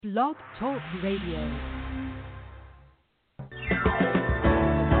Blog Talk Radio.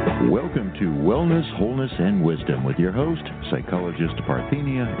 Welcome to Wellness, Wholeness, and Wisdom with your host, Psychologist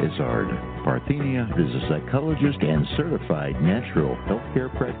Parthenia Izzard. Parthenia is a psychologist and certified natural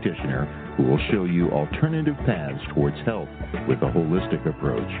healthcare practitioner who will show you alternative paths towards health with a holistic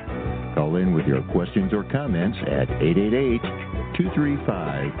approach. Call in with your questions or comments at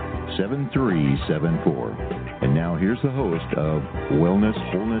 888-235-7374. And now here's the host of Wellness,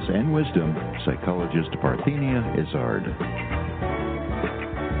 Wholeness, and Wisdom, Psychologist Parthenia Izzard.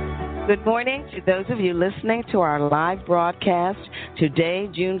 Good morning to those of you listening to our live broadcast today,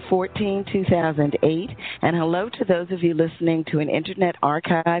 June 14, 2008, and hello to those of you listening to an internet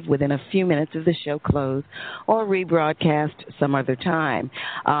archive within a few minutes of the show close or rebroadcast some other time.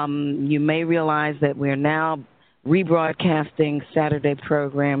 You may realize that we're now rebroadcasting Saturday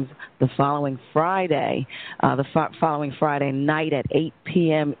programs the following Friday, following Friday night at 8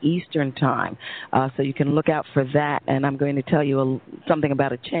 p.m. Eastern Time. So you can look out for that, and I'm going to tell you something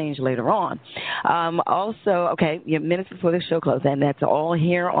about a change later on. Minutes before the show closes, and that's all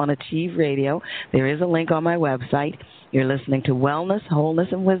here on Achieve Radio. There is a link on my website. You're listening to Wellness,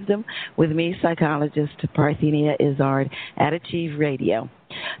 Wholeness, and Wisdom with me, Psychologist Parthenia Izzard at Achieve Radio.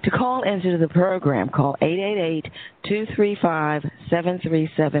 To call into the program, call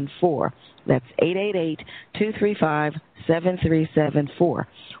 888-235-7374. That's 888-235-7374.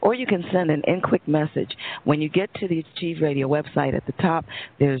 Or you can send an in-quick message. When you get to the Achieve Radio website at the top,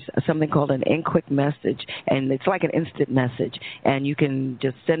 there's something called an in-quick message, and it's like an instant message. And you can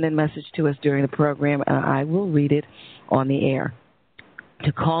just send a message to us during the program, and I will read it on the air.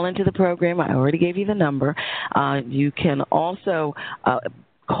 To call into the program, I already gave you the number. You can also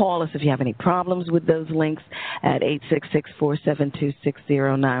call us if you have any problems with those links at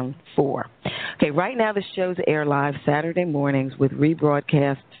 866-472-6094. Okay, right now the shows air live Saturday mornings with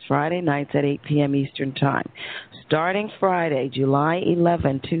rebroadcasts Friday nights at 8 p.m. Eastern Time. Starting Friday, July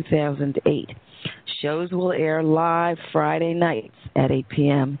 11, 2008, shows will air live Friday nights at 8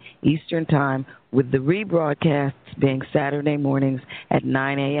 p.m. Eastern Time, with the rebroadcasts being Saturday mornings at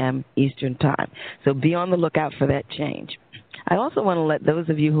 9 a.m. Eastern Time. So be on the lookout for that change. I also want to let those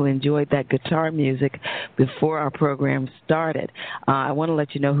of you who enjoyed that guitar music before our program started, I want to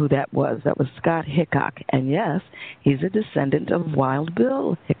let you know who that was. That was Scott Hickok. And yes, he's a descendant of Wild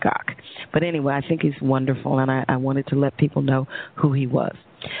Bill Hickok. But anyway, I think he's wonderful, and I wanted to let people know who he was.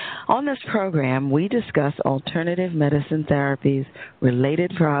 On this program, we discuss alternative medicine therapies,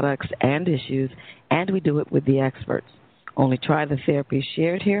 related products, and issues, and we do it with the experts. Only try the therapy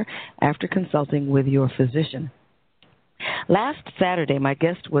shared here after consulting with your physician. Last Saturday, my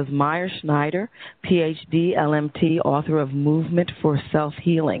guest was Meyer Schneider, Ph.D., LMT, author of Movement for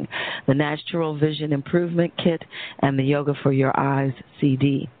Self-Healing, the Natural Vision Improvement Kit, and the Yoga for Your Eyes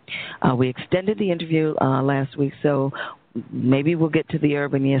CD. We extended the interview last week, so maybe we'll get to the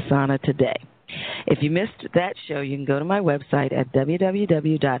herb and the asana today. If you missed that show, you can go to my website at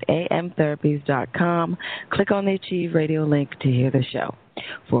www.amtherapies.com. Click on the Achieve Radio link to hear the show.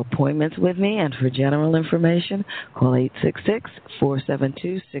 For appointments with me and for general information, call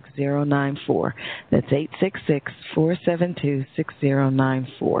 866-472-6094. That's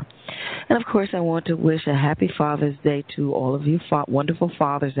 866-472-6094. And, of course, I want to wish a happy Father's Day to all of you wonderful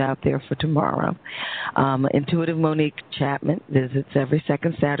fathers out there for tomorrow. Intuitive Monique Chapman visits every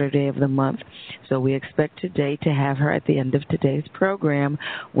second Saturday of the month, so we expect today to have her at the end of today's program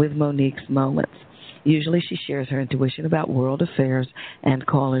with Monique's Moments. Usually she shares her intuition about world affairs and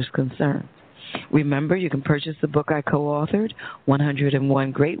callers' concerns. Remember, you can purchase the book I co-authored,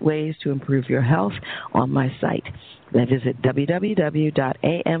 101 Great Ways to Improve Your Health, on my site. Then visit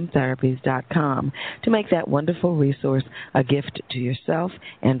www.amtherapies.com to make that wonderful resource a gift to yourself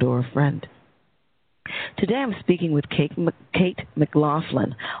and or a friend. Today I'm speaking with Kate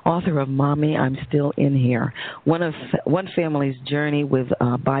McLaughlin, author of Mommy, I'm Still in Here, one family's journey with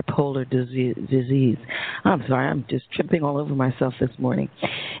bipolar disease. I'm sorry, I'm just tripping all over myself this morning.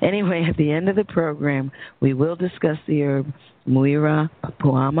 Anyway, at the end of the program, we will discuss the herb Muira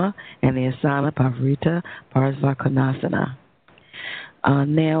Puama and the asana Pavrita Parsvakonasana.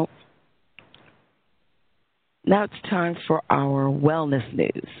 Now it's time for our wellness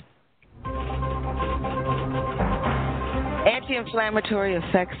news. Anti-inflammatory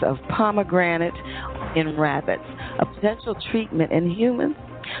effects of pomegranate in rabbits, a potential treatment in humans.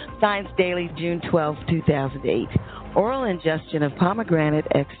 Science Daily, June 12, 2008. Oral ingestion of pomegranate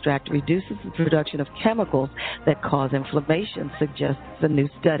extract reduces the production of chemicals that cause inflammation, suggests a new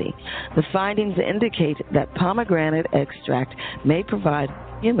study. The findings indicate that pomegranate extract may provide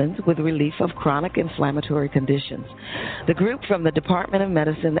humans with relief of chronic inflammatory conditions. The group from the Department of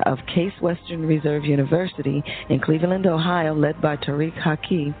Medicine of Case Western Reserve University in Cleveland, Ohio, led by Tariq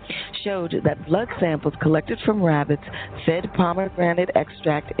Haki, showed that blood samples collected from rabbits fed pomegranate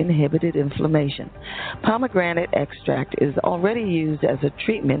extract inhibited inflammation. Pomegranate extract is already used as a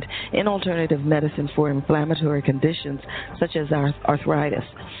treatment in alternative medicine for inflammatory conditions such as arthritis.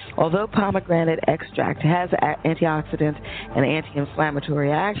 Although pomegranate extract has antioxidant and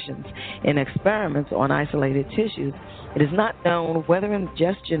anti-inflammatory actions in experiments on isolated tissues, it is not known whether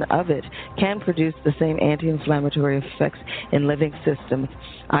ingestion of it can produce the same anti-inflammatory effects in living systems,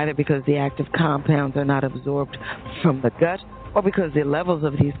 either because the active compounds are not absorbed from the gut or because the levels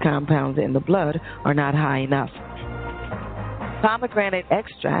of these compounds in the blood are not high enough. Pomegranate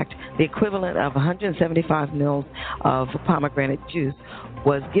extract, the equivalent of 175 mils of pomegranate juice,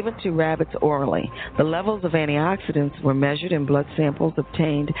 was given to rabbits orally. The levels of antioxidants were measured in blood samples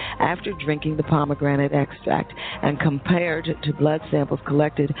obtained after drinking the pomegranate extract and compared to blood samples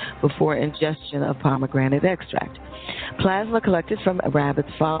collected before ingestion of pomegranate extract. Plasma collected from rabbits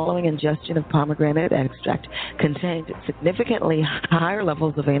following ingestion of pomegranate extract contained significantly higher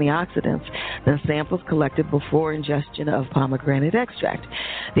levels of antioxidants than samples collected before ingestion of pomegranate extract.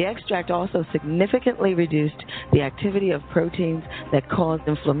 The extract also significantly reduced the activity of proteins that cause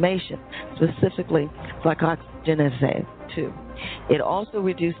inflammation, specifically glycogenase 2. It also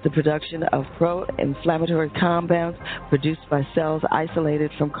reduced the production of pro-inflammatory compounds produced by cells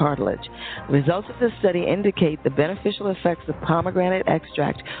isolated from cartilage. The results of this study indicate the beneficial effects of pomegranate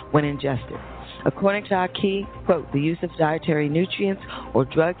extract when ingested. According to Aki, quote, the use of dietary nutrients or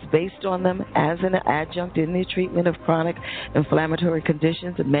drugs based on them as an adjunct in the treatment of chronic inflammatory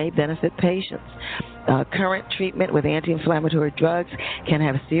conditions may benefit patients. Current treatment with anti-inflammatory drugs can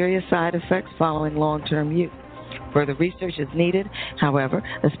have serious side effects following long-term use. Further research is needed, however,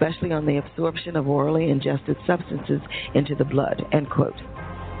 especially on the absorption of orally ingested substances into the blood, end quote.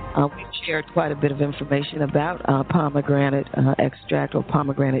 We've shared quite a bit of information about pomegranate extract or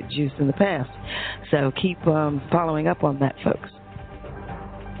pomegranate juice in the past, so keep following up on that, folks.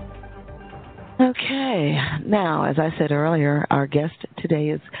 Okay, now, as I said earlier, our guest today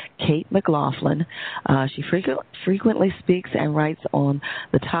is Kate McLaughlin. She frequently speaks and writes on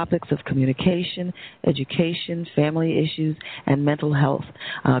the topics of communication, education, family issues, and mental health,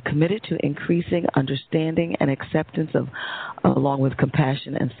 committed to increasing understanding and acceptance of, along with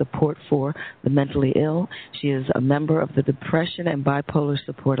compassion and support for the mentally ill. She is a member of the Depression and Bipolar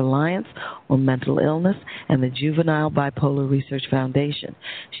Support Alliance on Mental Illness and the Juvenile Bipolar Research Foundation.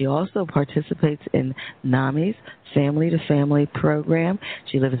 She also participates in NAMI's Family to Family program.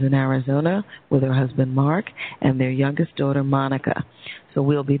 She lives in Arizona with her husband Mark and their youngest daughter Monica. So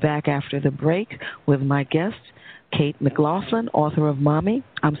we'll be back after the break with my guest, Kate McLaughlin, author of Mommy,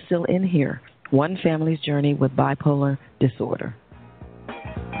 I'm Still in Here, One Family's Journey with Bipolar Disorder.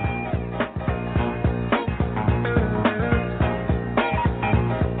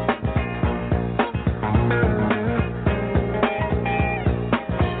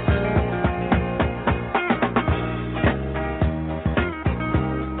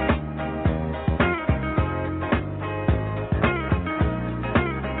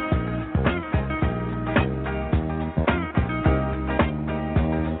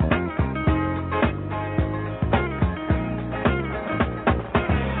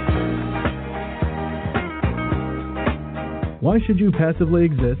 Why should you passively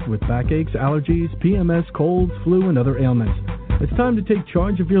exist with backaches, allergies, PMS, colds, flu, and other ailments? It's time to take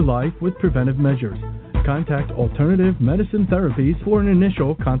charge of your life with preventive measures. Contact Alternative Medicine Therapies for an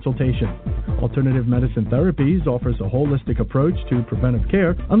initial consultation. Alternative Medicine Therapies offers a holistic approach to preventive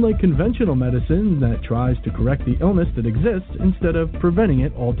care, unlike conventional medicine that tries to correct the illness that exists instead of preventing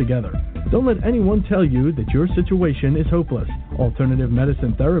it altogether. Don't let anyone tell you that your situation is hopeless. Alternative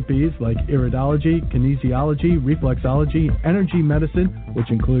medicine therapies like iridology, kinesiology, reflexology, energy medicine, which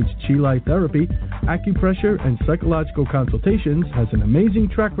includes chi light therapy, acupressure, and psychological consultations, has an amazing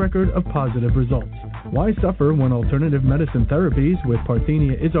track record of positive results. Why suffer when Alternative Medicine Therapies with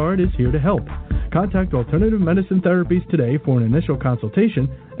Parthenia Izzard is here to help? Contact Alternative Medicine Therapies today for an initial consultation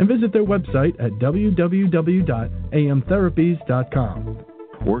and visit their website at www.amtherapies.com.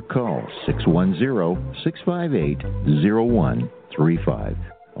 Or call 610-658-0135.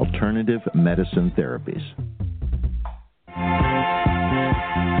 Alternative Medicine Therapies.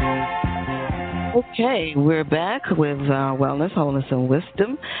 Okay, we're back with Wellness, Wholeness, and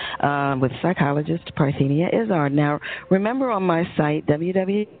Wisdom with psychologist Parthenia Izzard. Now, remember on my site,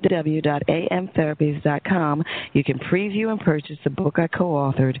 www.amtherapies.com, you can preview and purchase a book I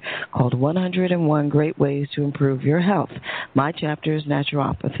co-authored called 101 Great Ways to Improve Your Health. My chapter is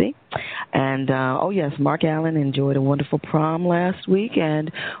naturopathy. And, yes, Mark Allen enjoyed a wonderful prom last week, and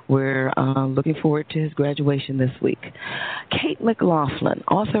we're looking forward to his graduation this week. Kate McLaughlin,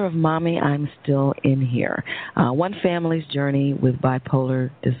 author of Mommy, I'm Still in Here, One Family's Journey with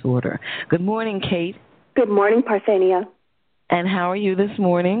Bipolar Disorder. Good morning, Kate. Good morning, Parthenia. And how are you this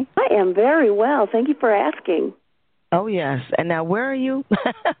morning? I am very well. Thank you for asking. Oh, yes. And now, where are you?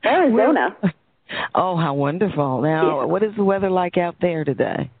 Arizona. Oh, how wonderful. Now, yeah. What is the weather like out there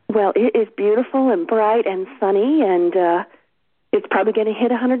today? Well, it is beautiful and bright and sunny, and it's probably going to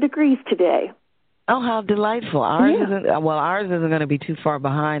hit 100 degrees today. Oh, how delightful. Ours isn't going to be too far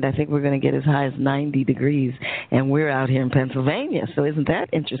behind. I think we're going to get as high as 90 degrees, and we're out here in Pennsylvania, so isn't that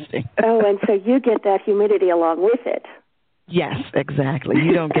interesting? Oh, and so you get that humidity along with it. Yes, exactly.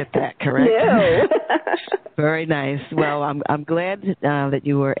 You don't get that, correct? No. Very nice. Well, I'm glad that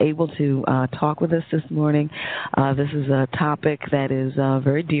you were able to talk with us this morning. This is a topic that is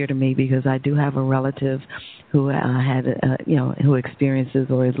very dear to me because I do have a relative who who experiences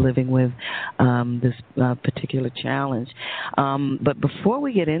or is living with this particular challenge. But before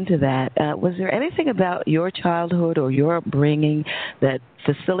we get into that, was there anything about your childhood or your upbringing that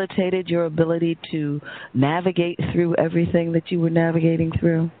facilitated your ability to navigate through everything that you were navigating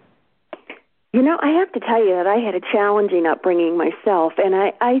through? You know, I have to tell you that I had a challenging upbringing myself, and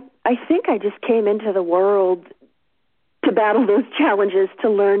I think I just came into the world to battle those challenges, to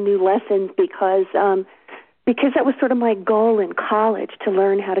learn new lessons, because that was sort of my goal in college, to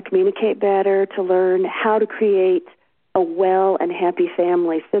learn how to communicate better, to learn how to create a well and happy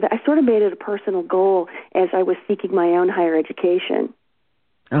family. So that I sort of made it a personal goal as I was seeking my own higher education.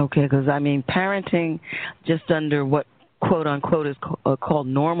 Okay, because, parenting just under what quote-unquote is called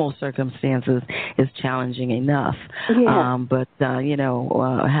normal circumstances is challenging enough. Yeah. But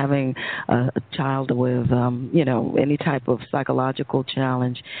having a child with, any type of psychological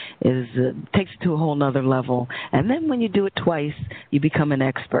challenge takes it to a whole nother level. And then when you do it twice, you become an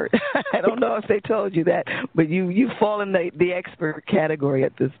expert. I don't know if they told you that, but you fall in the expert category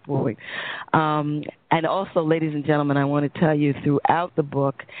at this point. And also, ladies and gentlemen, I want to tell you throughout the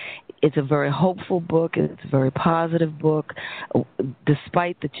book, it's a very hopeful book. It's a very positive book.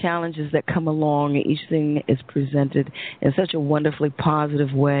 Despite the challenges that come along, each thing is presented in such a wonderfully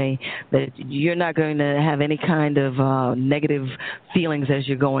positive way that you're not going to have any kind of negative feelings as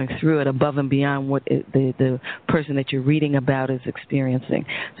you're going through it above and beyond what the person that you're reading about is experiencing.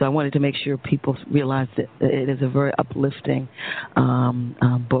 So I wanted to make sure people realize that it is a very uplifting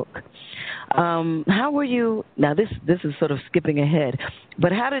book. How were you, now this is sort of skipping ahead,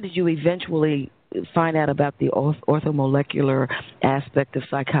 but how did you eventually find out about the orthomolecular aspect of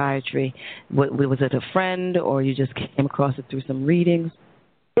psychiatry? Was it a friend, or you just came across it through some readings?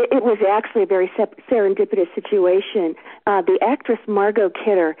 It was actually a very serendipitous situation. The actress Margot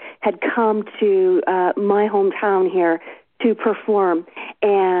Kidder had come to my hometown here to perform,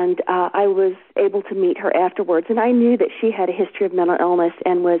 and I was able to meet her afterwards, and I knew that she had a history of mental illness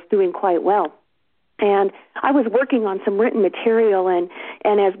and was doing quite well. And I was working on some written material, and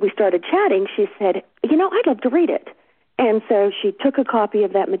as we started chatting, she said, I'd love to read it. And so she took a copy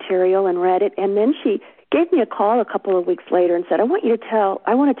of that material and read it, and then she gave me a call a couple of weeks later and said, I want to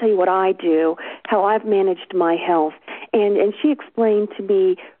tell you what I do, how I've managed my health. And she explained to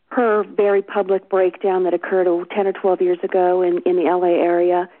me her very public breakdown that occurred 10 or 12 years ago in the L.A.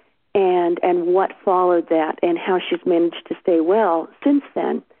 area, and what followed that, and how she's managed to stay well since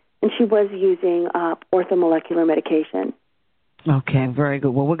then. And she was using orthomolecular medication. Okay, very good.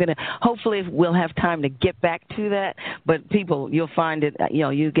 Well, hopefully we'll have time to get back to that, but people, you'll find it,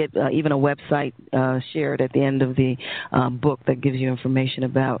 you get even a website shared at the end of the book that gives you information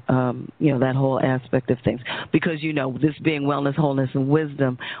about, that whole aspect of things. Because, this being wellness, wholeness, and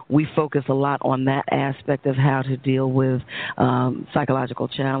wisdom, we focus a lot on that aspect of how to deal with psychological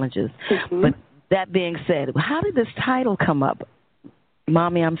challenges. Mm-hmm. But that being said, how did this title come up?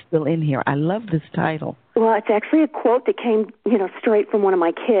 Mommy, I'm Still in Here. I love this title. Well, it's actually a quote that came, straight from one of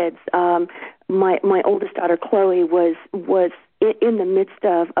my kids. My oldest daughter, Chloe, was in the midst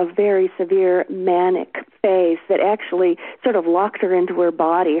of a very severe manic phase that actually sort of locked her into her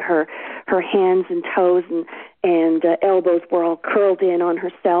body. Her hands and toes and elbows were all curled in on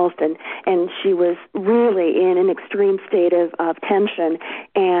herself, and she was really in an extreme state of tension.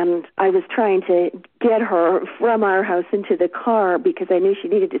 And I was trying to get her from our house into the car because I knew she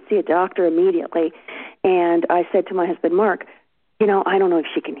needed to see a doctor immediately. And I said to my husband, Mark, I don't know if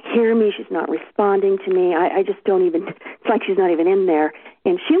she can hear me. She's not responding to me. I just don't even, it's like she's not even in there.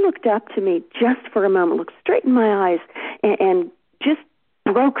 And she looked up to me just for a moment, looked straight in my eyes, and just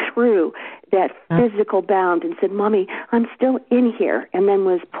broke through that physical bound and said, Mommy, I'm still in here, and then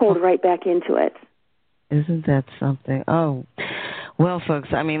was pulled right back into it. Isn't that something? Oh, well, folks,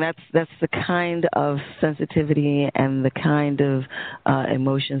 I mean, that's the kind of sensitivity and the kind of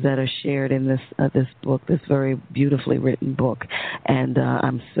emotions that are shared in this book, this very beautifully written book. And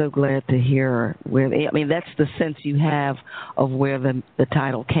I'm so glad to hear that's the sense you have of where the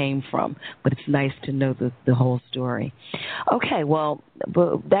title came from. But it's nice to know the whole story. Okay, well,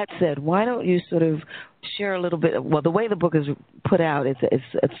 but that said, why don't you sort of share a little bit? Well, the way the book is put out,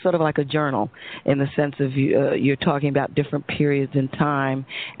 it's sort of like a journal in the sense of you're talking about different periods in time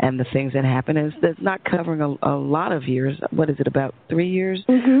and the things that happen. And it's not covering a lot of years. What is it, about 3 years?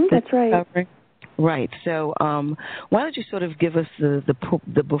 Mm-hmm, that's right. Covering? Right. So why don't you sort of give us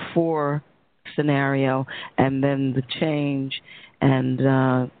the before scenario and then the change,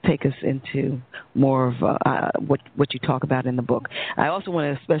 and take us into more of what you talk about in the book. I also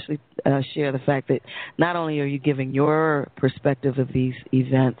want to especially share the fact that not only are you giving your perspective of these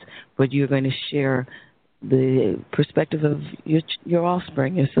events, but you're going to share the perspective of your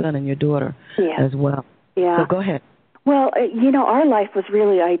offspring, your son and your daughter as well. Yeah. So go ahead. Well, our life was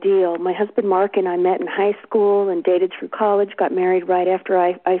really ideal. My husband, Mark, and I met in high school and dated through college, got married right after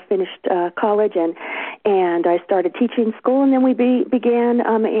I finished college, and I started teaching school, and then we began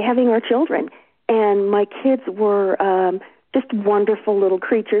having our children. And my kids were just wonderful little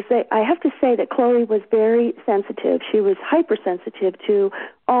creatures. I have to say that Chloe was very sensitive. She was hypersensitive to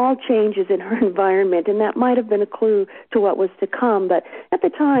all changes in her environment, and that might have been a clue to what was to come. But at the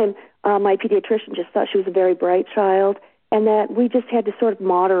time, my pediatrician just thought she was a very bright child, and that we just had to sort of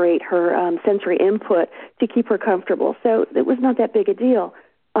moderate her sensory input to keep her comfortable. So it was not that big a deal.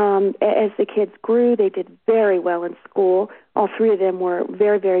 As the kids grew, they did very well in school. All three of them were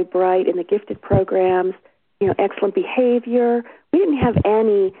very, very bright in the gifted programs, excellent behavior. We didn't have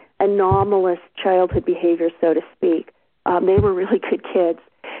any anomalous childhood behavior, so to speak. They were really good kids.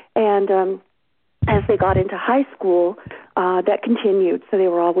 And as they got into high school, that continued. So they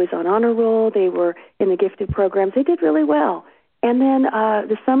were always on honor roll. They were in the gifted programs. They did really well. And then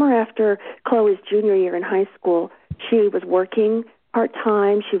the summer after Chloe's junior year in high school, she was working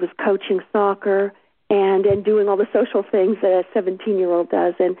part-time. She was coaching soccer and doing all the social things that a 17-year-old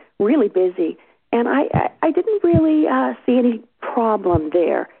does, and really busy. And I didn't really see any problem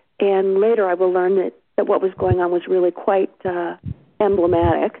there. And later I will learn that what was going on was really quite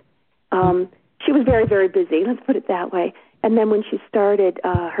emblematic. She was very, very busy, let's put it that way. And then when she started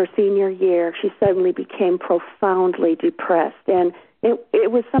her senior year, she suddenly became profoundly depressed. And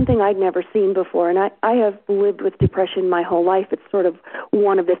it was something I'd never seen before. And I have lived with depression my whole life. It's sort of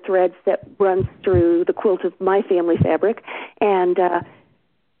one of the threads that runs through the quilt of my family fabric. And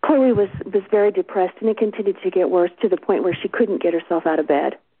Chloe was very depressed, and it continued to get worse to the point where she couldn't get herself out of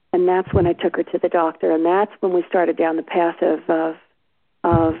bed. And that's when I took her to the doctor, and that's when we started down the path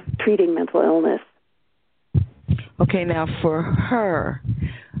of treating mental illness. Okay, now for her,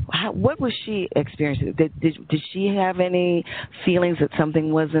 what was she experiencing? Did she have any feelings that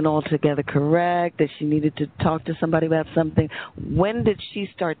something wasn't altogether correct, that she needed to talk to somebody about something? When did she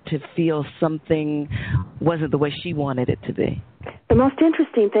start to feel something wasn't the way she wanted it to be? The most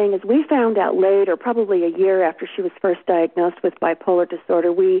interesting thing is we found out later, probably a year after she was first diagnosed with bipolar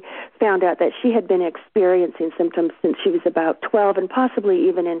disorder, we found out that she had been experiencing symptoms since she was about 12 and possibly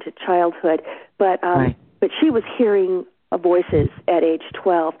even into childhood. But she was hearing voices at age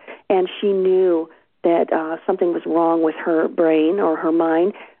 12, and she knew that something was wrong with her brain or her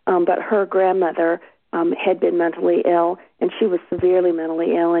mind. But her grandmother had been mentally ill, and she was severely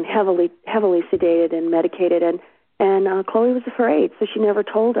mentally ill and heavily sedated and medicated, and Chloe was afraid, so she never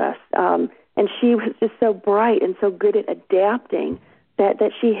told us. And she was just so bright and so good at adapting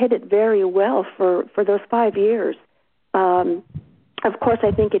that she hid it very well for those 5 years. Of course, I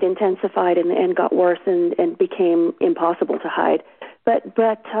think it intensified and got worse and became impossible to hide. But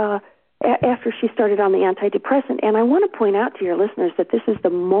after she started on the antidepressant, and I want to point out to your listeners that this is the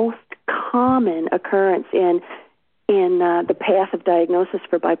most common occurrence in the path of diagnosis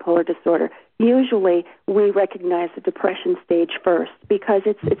for bipolar disorder. Usually, we recognize the depression stage first because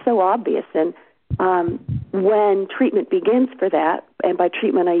it's so obvious, and when treatment begins for that, and by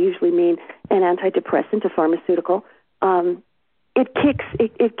treatment I usually mean an antidepressant, a pharmaceutical, it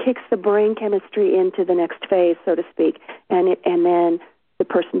kicks the brain chemistry into the next phase, so to speak, and then the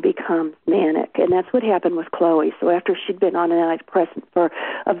person becomes manic. And that's what happened with Chloe. So after she'd been on an antidepressant for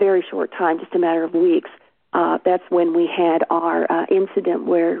a very short time, just a matter of weeks, that's when we had our incident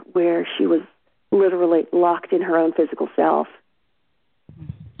where she was literally locked in her own physical self.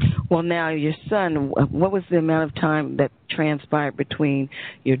 Well, now your son, what was the amount of time that transpired between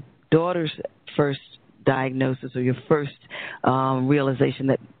your daughter's first diagnosis or your first realization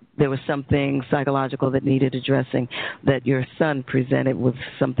that there was something psychological that needed addressing, that your son presented with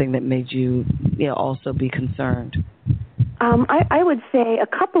something that made you, also be concerned? I would say a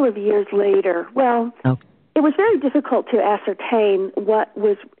couple of years later. Well, okay. It was very difficult to ascertain what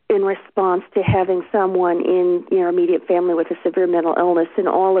was in response to having someone in your immediate family with a severe mental illness and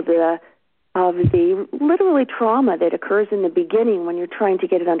all of the literally trauma that occurs in the beginning when you're trying to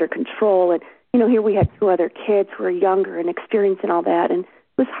get it under control. And, here we had two other kids who were younger and experiencing all that, and it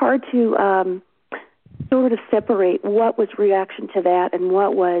was hard to sort of separate what was reaction to that and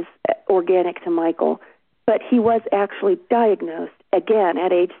what was organic to Michael. But he was actually diagnosed again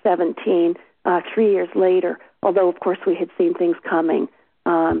at age 17, 3 years later, although, of course, we had seen things coming.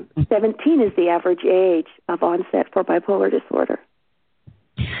 17 is the average age of onset for bipolar disorder.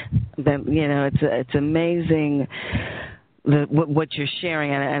 Then, it's amazing what you're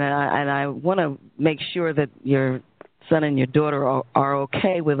sharing, and I want to make sure that your son and your daughter are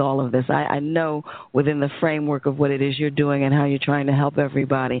okay with all of this. I know within the framework of what it is you're doing and how you're trying to help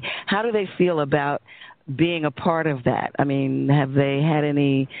everybody. How do they feel about being a part of that? I mean, have they had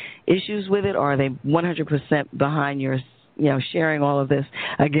any issues with it, or are they 100% behind your, sharing all of this?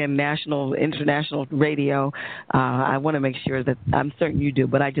 Again, national, international radio. I want to make sure that, I'm certain you do,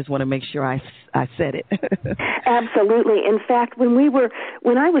 but I just want to make sure I said it. Absolutely. In fact,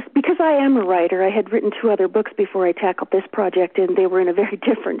 because I am a writer, I had written 2 other books before I tackled this project, and they were in a very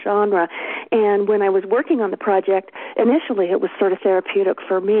different genre. And when I was working on the project, initially it was sort of therapeutic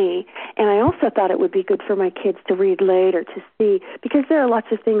for me, and I also thought it would be good for my kids to read later to see, because there are lots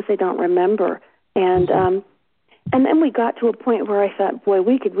of things they don't remember. And then we got to a point where I thought, boy,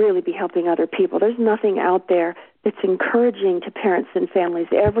 we could really be helping other people. There's nothing out there that's encouraging to parents and families.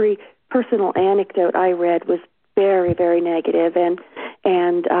 Every personal anecdote I read was very, very negative, and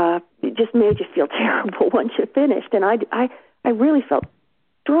it just made you feel terrible once you finished. And I really felt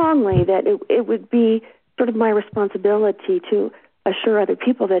strongly that it would be sort of my responsibility to assure other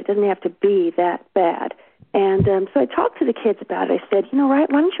people that it doesn't have to be that bad. And so I talked to the kids about it. I said, why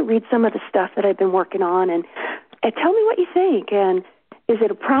don't you read some of the stuff that I've been working on and tell me what you think, and is it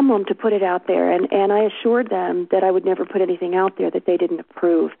a problem to put it out there? And I assured them that I would never put anything out there that they didn't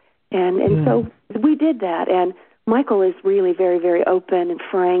approve. And so we did that. And Michael is really very, very open and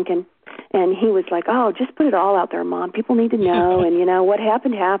frank, and he was like, oh, just put it all out there, Mom. People need to know, and, what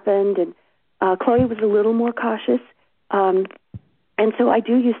happened. And Chloe was a little more cautious. And so I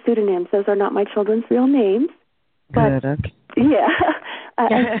do use pseudonyms. Those are not my children's real names. But, good, okay. Yeah.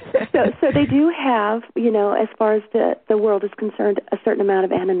 So they do have, as far as the world is concerned, a certain amount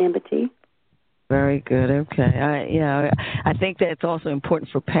of anonymity. Very good. Okay. I think that it's also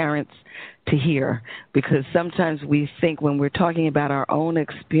important for parents to hear, because sometimes we think when we're talking about our own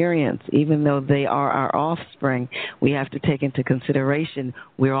experience, even though they are our offspring, we have to take into consideration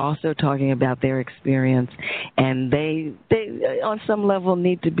we're also talking about their experience, and they on some level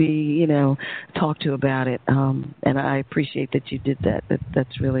need to be, talked to about it. And I appreciate that you did that.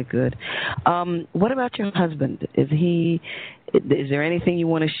 That's really good. What about your husband? Is there anything you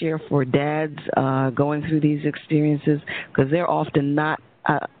want to share for dads going through these experiences? Because they're often not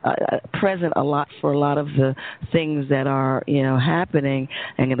present a lot for a lot of the things that are, happening,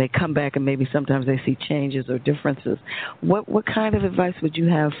 and they come back and maybe sometimes they see changes or differences. What kind of advice would you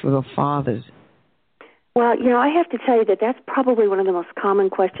have for the fathers? Well, I have to tell you that that's probably one of the most common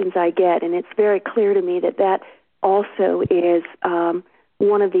questions I get, and it's very clear to me that also is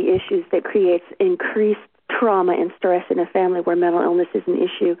one of the issues that creates increased trauma and stress in a family where mental illness is an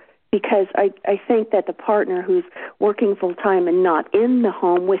issue, because I think that the partner who's working full-time and not in the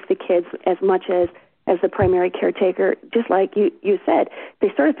home with the kids as much as the primary caretaker, just like you said,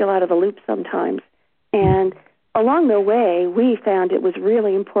 they sort of feel out of the loop sometimes. And along the way, we found it was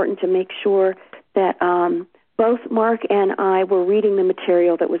really important to make sure that both Mark and I were reading the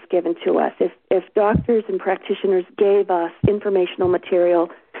material that was given to us. If doctors and practitioners gave us informational material,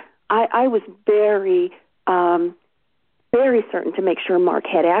 I was very certain to make sure Mark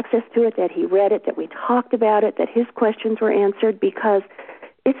had access to it, that he read it, that we talked about it, that his questions were answered, because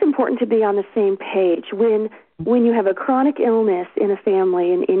it's important to be on the same page. When you have a chronic illness in a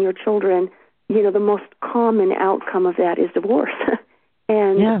family and in your children, the most common outcome of that is divorce.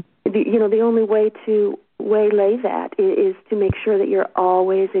 And the only way to waylay that is to make sure that you're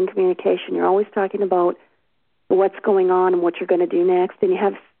always in communication. You're always talking about what's going on and what you're going to do next, and you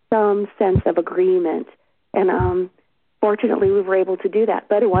have some sense of agreement. And fortunately, we were able to do that,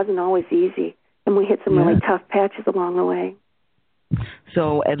 but it wasn't always easy, and we hit some really tough patches along the way.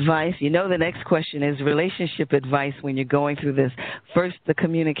 So advice, the next question is relationship advice when you're going through this. First, the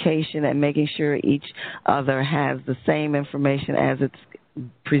communication and making sure each other has the same information as it's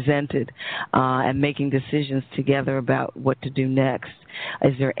presented, and making decisions together about what to do next.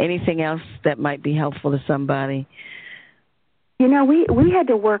 Is there anything else that might be helpful to somebody? We had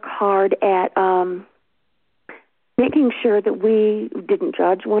to work hard at making sure that we didn't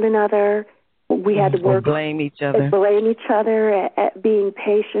judge one another. We had to work blame each other at being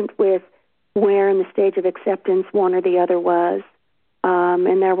patient with where in the stage of acceptance one or the other was.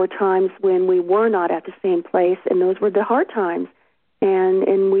 And there were times when we were not at the same place, and those were the hard times.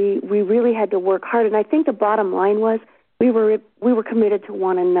 And we really had to work hard. And I think the bottom line was we were committed to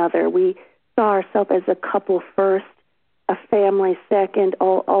one another. We saw ourselves as a couple first, a family second,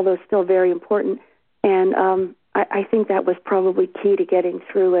 although still very important. And I think that was probably key to getting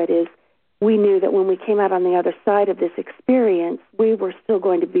through it, is we knew that when we came out on the other side of this experience, we were still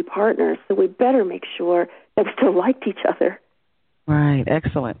going to be partners. So we better make sure that we still liked each other. Right.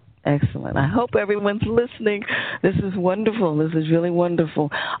 Excellent. Excellent. I hope everyone's listening. This is wonderful. This is really wonderful.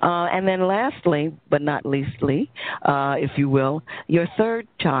 And then lastly, but not leastly, if you will, your third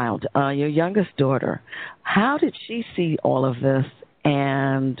child, your youngest daughter, how did she see all of this,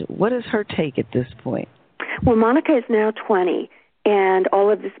 and what is her take at this point? Well, Monica is now 20, and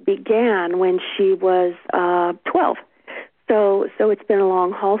all of this began when she was 12. So it's been a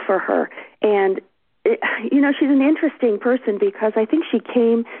long haul for her. And she's an interesting person because I think she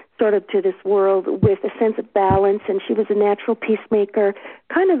came sort of to this world with a sense of balance, and she was a natural peacemaker,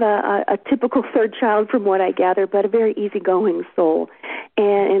 kind of a typical third child from what I gather, but a very easygoing soul.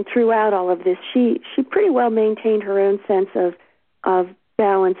 And throughout all of this, she pretty well maintained her own sense of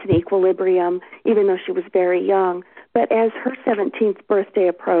balance and equilibrium, even though she was very young. But as her 17th birthday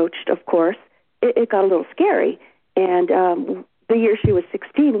approached, of course, it got a little scary. And the year she was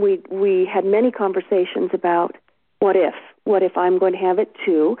 16, we had many conversations about what if I'm going to have it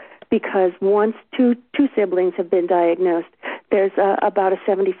too, because once two siblings have been diagnosed, there's about a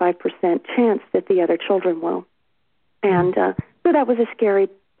 75% chance that the other children will. And so that was a scary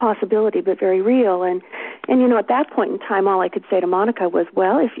possibility, but very real. And at that point in time, all I could say to Monica was,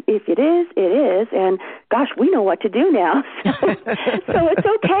 well, if it is, it is, and gosh, we know what to do now. So it's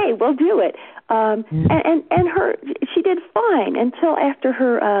okay, we'll do it. And she did fine until after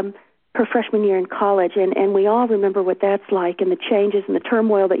her freshman year in college, and we all remember what that's like, and the changes and the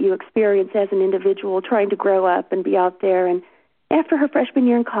turmoil that you experience as an individual trying to grow up and be out there. And after her freshman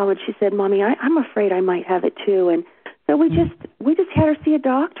year in college, she said, "Mommy, I'm afraid I might have it too." And so we just had her see a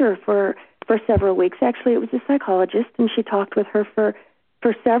doctor for several weeks. Actually, it was a psychologist, and she talked with her for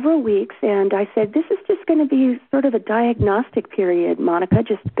several weeks. And I said, "This is just going to be sort of a diagnostic period, Monica.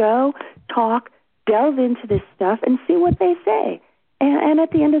 Just go, talk, delve into this stuff, and see what they say." And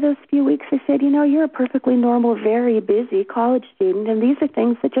at the end of those few weeks, I said, "You're a perfectly normal, very busy college student, and these are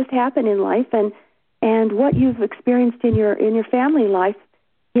things that just happen in life. And what you've experienced in your family life,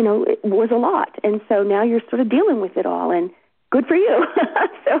 it was a lot. And so now you're sort of dealing with it all, and good for you."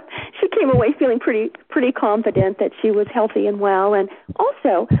 So she came away feeling pretty confident that she was healthy and well, and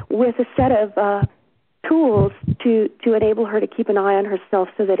also with a set of tools to enable her to keep an eye on herself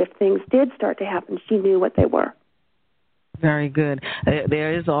so that if things did start to happen, she knew what they were. Very good.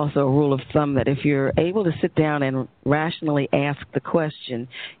 There is also a rule of thumb that if you're able to sit down and rationally ask the question,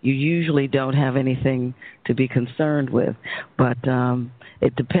 you usually don't have anything to be concerned with. But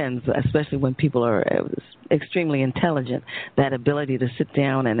it depends, especially when people are extremely intelligent. That ability to sit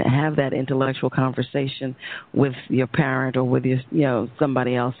down and have that intellectual conversation with your parent or with your,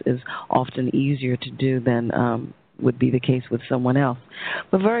 somebody else is often easier to do than would be the case with someone else.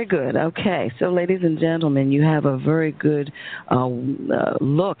 But very good. Okay. So, ladies and gentlemen, you have a very good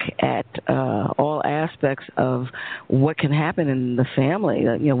look at all aspects of what can happen in the family,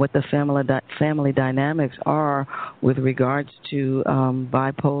 what the family dynamics are with regards to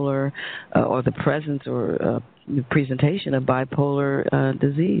bipolar or the presence or the presentation of bipolar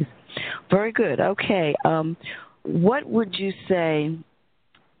disease. Very good. Okay. What would you say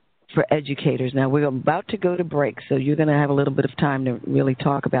for educators. Now, we're about to go to break, so you're going to have a little bit of time to really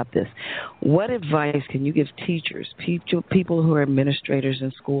talk about this. What advice can you give teachers, people who are administrators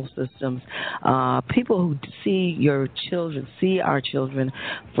in school systems, people who see our children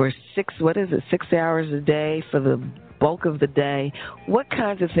for 6 hours a day for the bulk of the day? What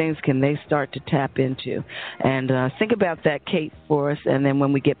kinds of things can they start to tap into? And think about that, Kate, for us, and then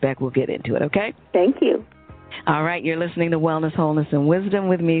when we get back, we'll get into it, okay? Thank you. All right, you're listening to Wellness, Wholeness, and Wisdom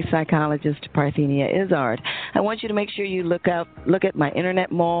with me, psychologist Parthenia Izzard. I want you to make sure you look at my internet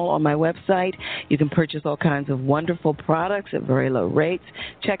mall on my website. You can purchase all kinds of wonderful products at very low rates.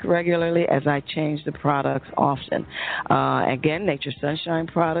 Check regularly as I change the products often. Again, Nature Sunshine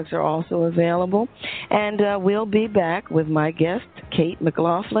products are also available. And we'll be back with my guest, Kate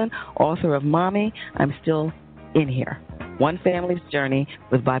McLaughlin, author of Mommy, I'm Still in Here, One Family's Journey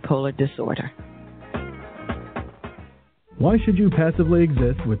with Bipolar Disorder. Why should you passively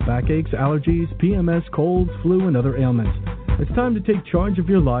exist with backaches, allergies, PMS, colds, flu, and other ailments? It's time to take charge of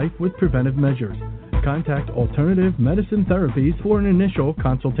your life with preventive measures. Contact Alternative Medicine Therapies for an initial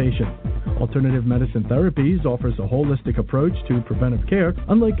consultation. Alternative Medicine Therapies offers a holistic approach to preventive care,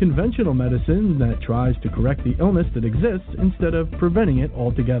 unlike conventional medicine that tries to correct the illness that exists instead of preventing it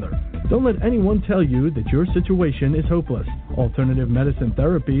altogether. Don't let anyone tell you that your situation is hopeless. Alternative medicine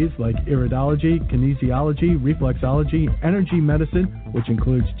therapies like iridology, kinesiology, reflexology, energy medicine, which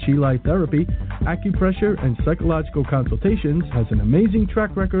includes chi light therapy, acupressure, and psychological consultations, has an amazing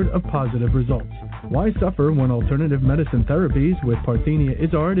track record of positive results. Why suffer when Alternative Medicine Therapies with Parthenia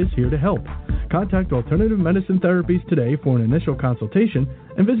Izzard is here to help? Contact Alternative Medicine Therapies today for an initial consultation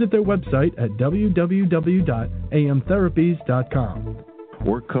and visit their website at www.amtherapies.com.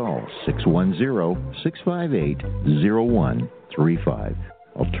 Or call 610-658-0135.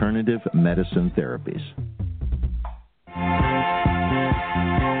 Alternative Medicine Therapies.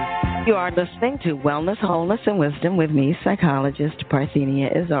 You are listening to Wellness, Wholeness, and Wisdom with me, psychologist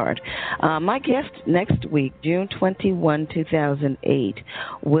Parthenia Izzard. My guest next week, June 21, 2008,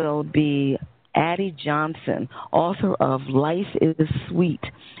 will be Addie Johnson, author of Life is Sweet,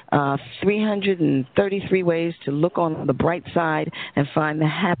 333 Ways to Look on the Bright Side and Find the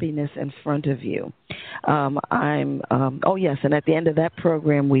Happiness in Front of You. And at the end of that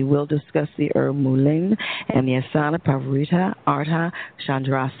program, we will discuss the herb Mulin and the Asana Pavarita Ardha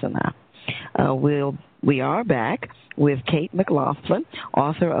Chandrasana. We are back with Kate McLaughlin,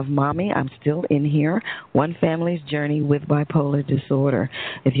 author of Mommy, I'm Still in Here, One Family's Journey with Bipolar Disorder.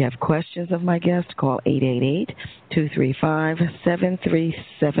 If you have questions of my guest, call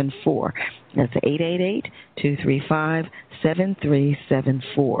 888-235-7374. That's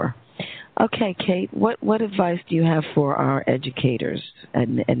 888-235-7374. Okay, Kate, what advice do you have for our educators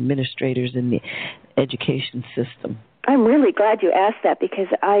and administrators in the education system? I'm really glad you asked that because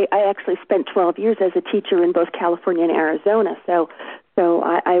I actually spent 12 years as a teacher in both California and Arizona, so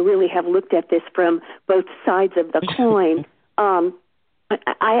I really have looked at this from both sides of the coin. I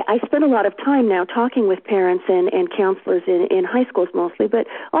spend a lot of time now talking with parents and counselors in high schools mostly, but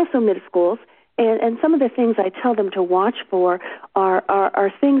also middle schools, and some of the things I tell them to watch for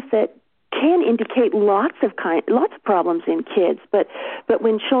are things that can indicate lots of problems in kids, but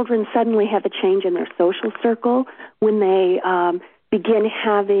when children suddenly have a change in their social circle, when they begin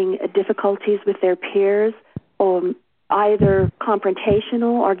having difficulties with their peers, either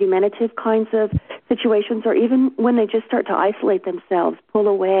confrontational, argumentative kinds of situations, or even when they just start to isolate themselves, pull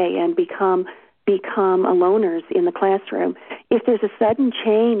away, and become loners in the classroom. If there's a sudden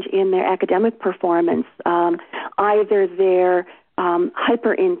change in their academic performance, either they're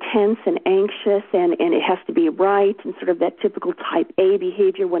hyper intense and anxious, and it has to be right, and sort of that typical type A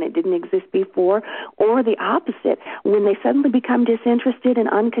behavior when it didn't exist before, or the opposite, when they suddenly become disinterested and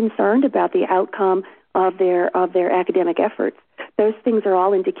unconcerned about the outcome of their academic efforts. Those things are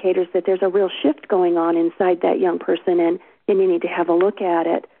all indicators that there's a real shift going on inside that young person, and you need to have a look at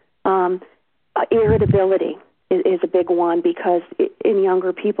it. Irritability is a big one, because in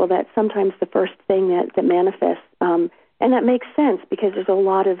younger people, that's sometimes the first thing that manifests. And that makes sense because there's a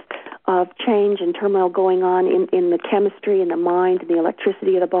lot of change and turmoil going on in the chemistry and the mind and the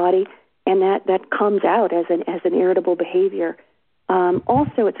electricity of the body, and that comes out as an irritable behavior.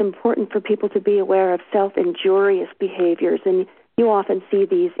 Also, it's important for people to be aware of self-injurious behaviors, and you often see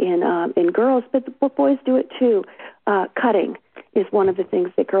these in girls, but boys do it too. Cutting is one of the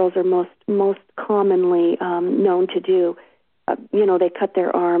things that girls are most commonly known to do. They cut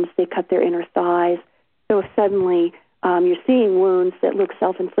their arms, they cut their inner thighs. So if suddenly you're seeing wounds that look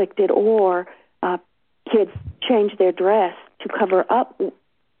self-inflicted, or kids change their dress to cover up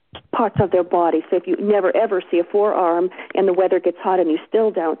parts of their body. So if you never ever see a forearm and the weather gets hot and you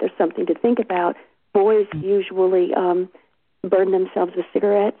still don't, there's something to think about. Boys usually burn themselves with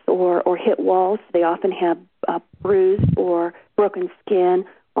cigarettes or hit walls. They often have bruised or broken skin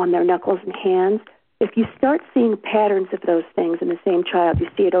on their knuckles and hands. If you start seeing patterns of those things in the same child, you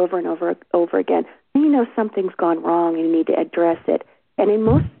see it over and over again, then you know something's gone wrong and you need to address it. And in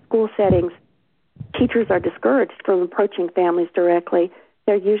most school settings, teachers are discouraged from approaching families directly.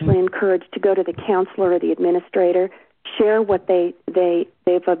 They're usually encouraged to go to the counselor or the administrator, share what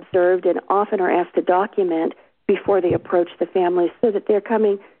they've observed, and often are asked to document before they approach the families so that they're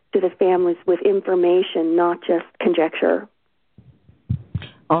coming to the families with information, not just conjecture.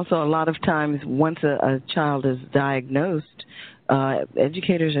 Also, a lot of times, once a child is diagnosed,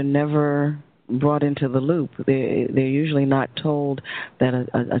 educators are never brought into the loop. They're usually not told that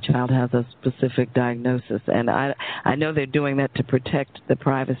a child has a specific diagnosis. And I know they're doing that to protect the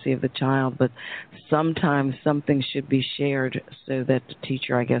privacy of the child, but sometimes something should be shared so that the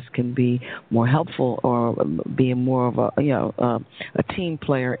teacher, I guess, can be more helpful or be more of a team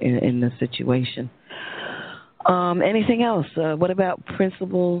player in the situation. Anything else? What about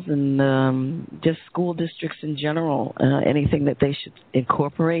principals and just school districts in general? Anything that they should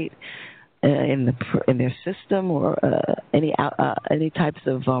incorporate in their system, or any types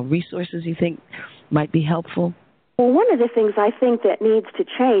of resources you think might be helpful? Well, one of the things I think that needs to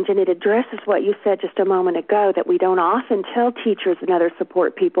change, and it addresses what you said just a moment ago, that we don't often tell teachers and other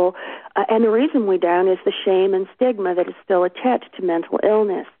support people, and the reason we don't is the shame and stigma that is still attached to mental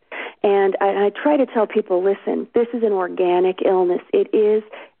illness. And I try to tell people, listen, this is an organic illness. It is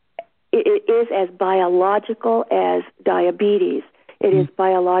as biological as diabetes. It is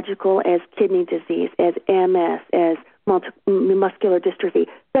biological as kidney disease, as MS, as muscular dystrophy.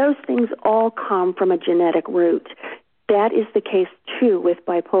 Those things all come from a genetic root. That is the case, too, with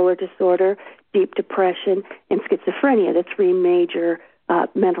bipolar disorder, deep depression, and schizophrenia, the three major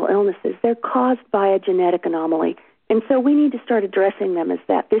mental illnesses. They're caused by a genetic anomaly. And so we need to start addressing them as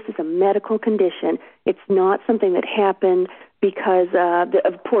that. This is a medical condition. It's not something that happened because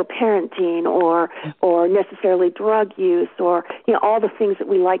of poor parenting or necessarily drug use or all the things that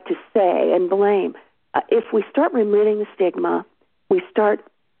we like to say and blame. If we start removing the stigma, we start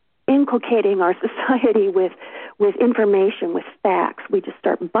inculcating our society with information, with facts. We just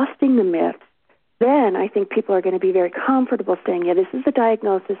start busting the myths. Then I think people are going to be very comfortable saying, yeah, this is the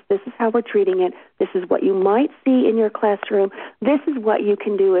diagnosis, this is how we're treating it, this is what you might see in your classroom, this is what you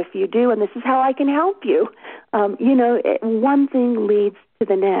can do if you do, and this is how I can help you. One thing leads to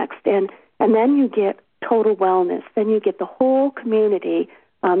the next, and then you get total wellness. Then you get the whole community,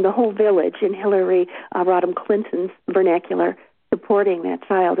 the whole village, in Hillary Rodham Clinton's vernacular, supporting that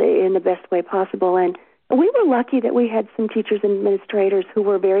child in the best way possible. And we were lucky that we had some teachers and administrators who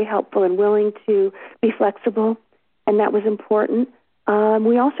were very helpful and willing to be flexible, and that was important.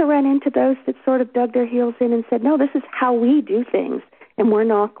 We also ran into those that sort of dug their heels in and said, no, this is how we do things, and we're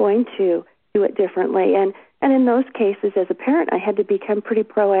not going to do it differently. And in those cases, as a parent, I had to become pretty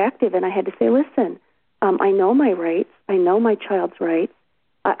proactive, and I had to say, listen, I know my rights. I know my child's rights.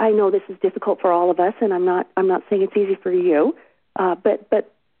 I know this is difficult for all of us, and I'm not saying it's easy for you,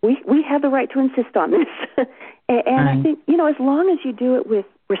 but we have the right to insist on this. And I think, as long as you do it with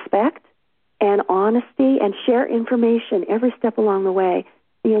respect and honesty and share information every step along the way,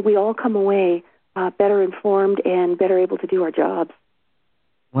 we all come away better informed and better able to do our jobs.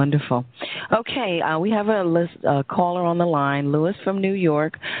 Wonderful. Okay, we have a caller on the line, Lewis from New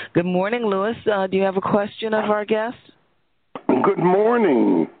York. Good morning, Lewis. Do you have a question of our guest? Good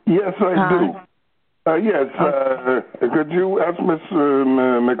morning. Yes, I do. Could you ask Miss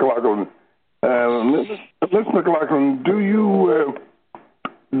McLaughlin? Miss McLaughlin, do you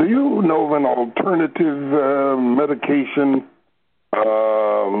know of an alternative medication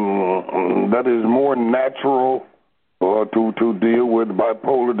that is more natural to deal with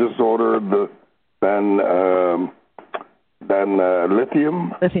bipolar disorder than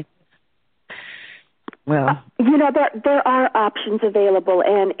lithium? Well, there are options available,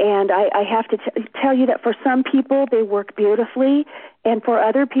 and I have to tell you that for some people they work beautifully, and for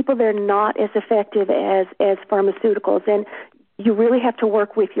other people they're not as effective as pharmaceuticals. And you really have to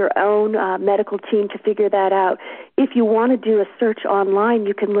work with your own medical team to figure that out. If you want to do a search online,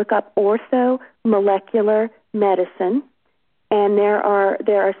 you can look up orthomolecular medicine. And there are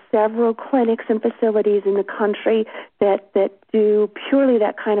several clinics and facilities in the country that do purely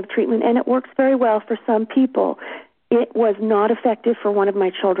that kind of treatment, and it works very well for some people. It was not effective for one of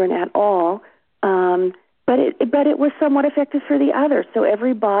my children at all, but it was somewhat effective for the others. So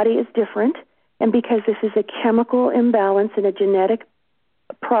every body is different, and because this is a chemical imbalance and a genetic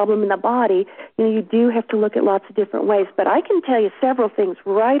problem in the body, you do have to look at lots of different ways. But I can tell you several things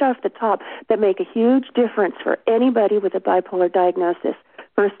right off the top that make a huge difference for anybody with a bipolar diagnosis.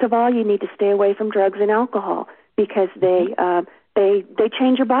 First of all, you need to stay away from drugs and alcohol because they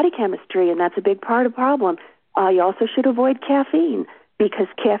change your body chemistry, and that's a big part of the problem. You also should avoid caffeine because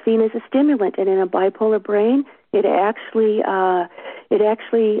caffeine is a stimulant, and in a bipolar brain, it actually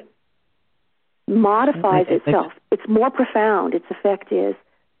modifies itself. It's more profound. Its effect is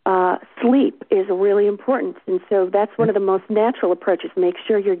sleep is really important, and so that's one of the most natural approaches. Make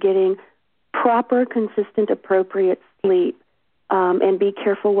sure you're getting proper, consistent, appropriate sleep, and be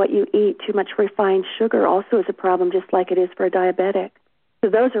careful what you eat. Too much refined sugar also is a problem, just like it is for a diabetic. So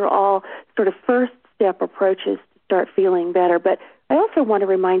those are all sort of first-step approaches to start feeling better. But I also want to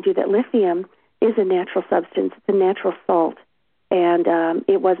remind you that lithium is a natural substance. It's a natural salt, and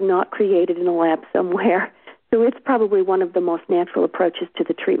it was not created in a lab somewhere. So it's probably one of the most natural approaches to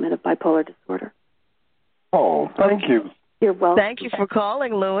the treatment of bipolar disorder. Oh, thank you. You're welcome. Thank you for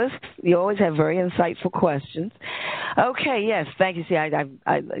calling, Louis. You always have very insightful questions. Okay, yes, thank you. See,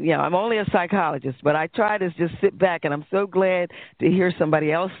 I'm only a psychologist, but I try to just sit back, and I'm so glad to hear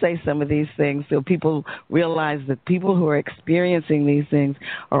somebody else say some of these things so people realize that people who are experiencing these things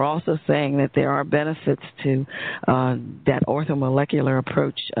are also saying that there are benefits to that orthomolecular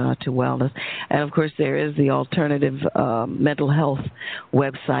approach to wellness. And, of course, there is the alternative mental health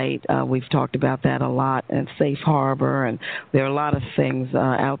website. We've talked about that a lot, and Safe Harbor, and there are a lot of things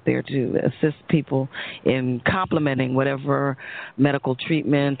out there to assist people in complementing whatever medical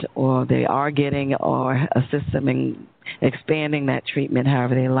treatment or they are getting, or assist them in expanding that treatment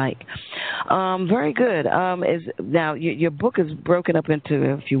however they like. Very good. Now, your book is broken up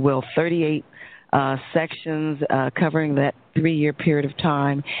into, if you will, 38 sections covering that 3-year period of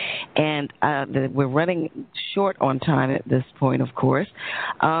time, and we're running short on time at this point, of course.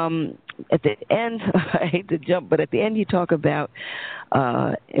 At the end, I hate to jump, but at the end you talk about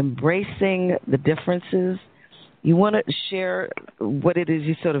embracing the differences. You want to share what it is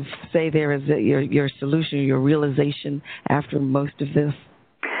you sort of say there is your solution, your realization after most of this?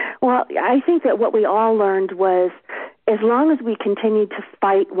 Well, I think that what we all learned was as long as we continued to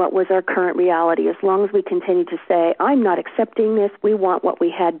fight what was our current reality, as long as we continued to say, I'm not accepting this, we want what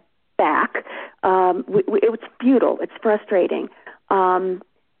we had back, it was futile, it's frustrating.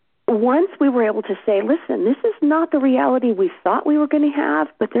 Once we were able to say, listen, this is not the reality we thought we were going to have,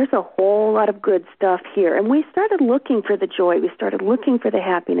 but there's a whole lot of good stuff here. And we started looking for the joy. We started looking for the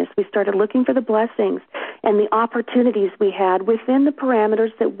happiness. We started looking for the blessings and the opportunities we had within the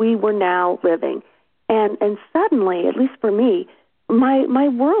parameters that we were now living. And suddenly, at least for me, my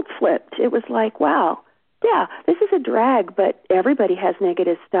world flipped. It was like, wow, yeah, this is a drag, but everybody has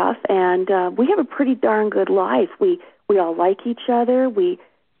negative stuff, and we have a pretty darn good life. We all like each other.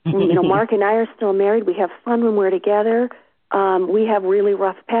 Mark and I are still married. We have fun when we're together. We have really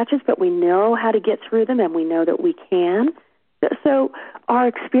rough patches, but we know how to get through them, and we know that we can. So our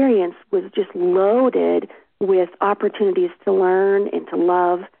experience was just loaded with opportunities to learn and to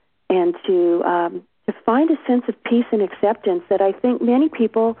love and to find a sense of peace and acceptance that I think many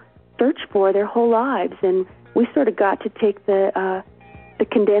people search for their whole lives. And we sort of got to take the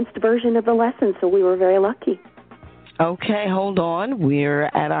condensed version of the lesson, so we were very lucky. Okay, hold on. We're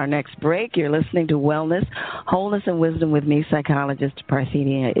at our next break. You're listening to Wellness, Wholeness, and Wisdom with me, Psychologist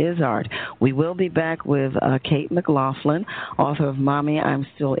Parthenia Izzard. We will be back with Kate McLaughlin, author of Mommy, I'm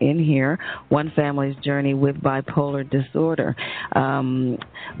Still in Here, One Family's Journey with Bipolar Disorder.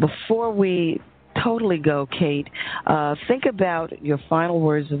 Before we totally go, Kate, think about your final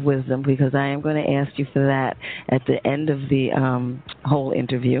words of wisdom, because I am going to ask you for that at the end of the whole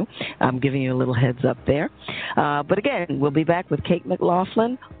interview. I'm giving you a little heads up there. But again, we'll be back with Kate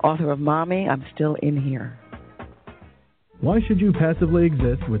McLaughlin, author of Mommy, I'm Still in Here. Why should you passively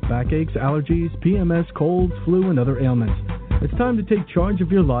exist with backaches, allergies, PMS, colds, flu, and other ailments? It's time to take charge of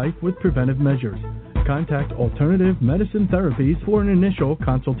your life with preventive measures. Contact Alternative Medicine Therapies for an initial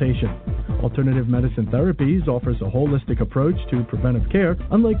consultation. Alternative Medicine Therapies offers a holistic approach to preventive care,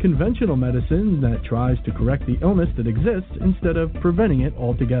 unlike conventional medicine that tries to correct the illness that exists instead of preventing it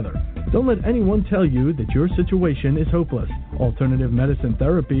altogether. Don't let anyone tell you that your situation is hopeless. Alternative medicine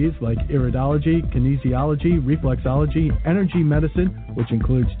therapies like iridology, kinesiology, reflexology, energy medicine, which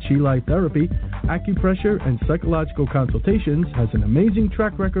includes chi light therapy, acupressure, and psychological consultations, has an amazing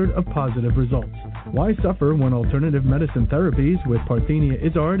track record of positive results. Why suffer when Alternative Medicine Therapies with Parthenia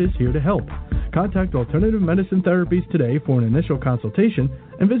Izzard is here to help? Contact Alternative Medicine Therapies today for an initial consultation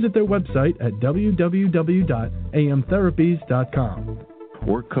and visit their website at www.amtherapies.com.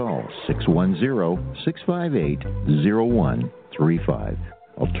 Or call 610-658-0135.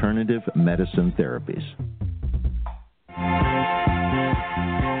 alternative medicine therapies.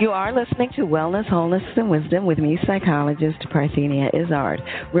 You are listening to Wellness, Wholeness, and Wisdom with me, Psychologist Parthenia Izzard.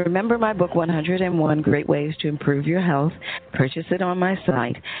 Remember my book, 101 Great Ways to Improve Your Health. Purchase it on my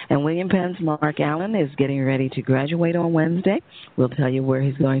site. And William Penn's Mark Allen is getting ready to graduate on Wednesday. We'll tell you where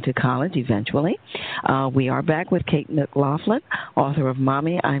he's going to college eventually. We are back with Kate McLaughlin, author of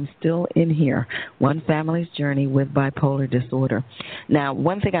Mommy, I'm Still in Here, One Family's Journey with Bipolar Disorder. Now,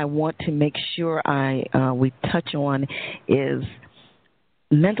 one thing I want to make sure we touch on is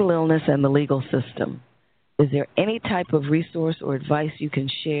mental illness and the legal system. Is there any type of resource or advice you can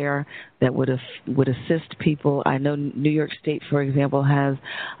share that would assist people? I know New York State, for example, has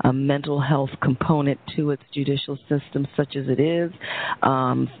a mental health component to its judicial system, such as it is.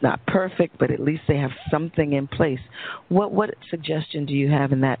 It's not perfect, but at least they have something in place. What suggestion do you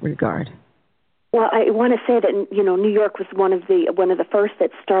have in that regard? Well, I want to say that New York was one of the first that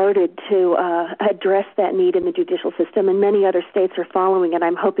started to address that need in the judicial system, and many other states are following it.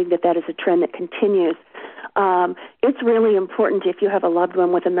 I'm hoping that is a trend that continues. It's really important, if you have a loved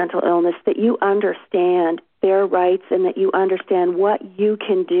one with a mental illness, that you understand their rights and that you understand what you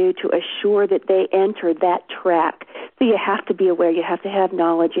can do to assure that they enter that track. So you have to be aware. You have to have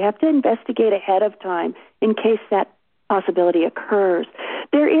knowledge. You have to investigate ahead of time in case that possibility occurs.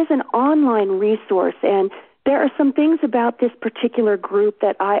 There is an online resource, and there are some things about this particular group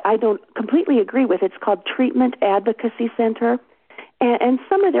that I don't completely agree with. It's called Treatment Advocacy Center, and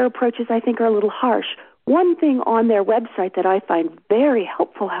some of their approaches I think are a little harsh. One thing on their website that I find very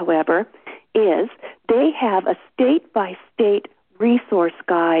helpful, however, is they have a state-by-state resource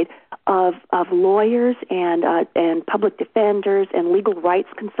guide of lawyers and public defenders and legal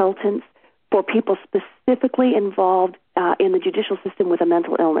rights consultants for people specifically involved in the judicial system with a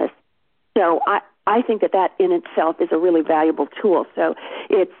mental illness. So I think that in itself is a really valuable tool. So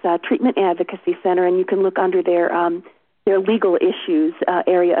it's Treatment Advocacy Center, and you can look under their legal issues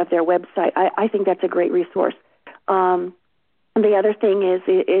area of their website. I think that's a great resource. And the other thing is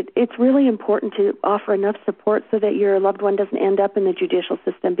it's really important to offer enough support so that your loved one doesn't end up in the judicial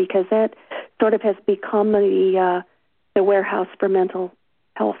system, because that sort of has become the warehouse for mental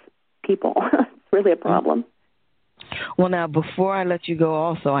health people. It's really a problem. Well, now, before I let you go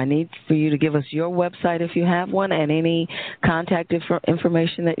also, I need for you to give us your website if you have one, and any contact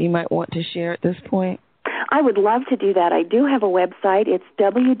information that you might want to share at this point. I would love to do that. I do have a website. It's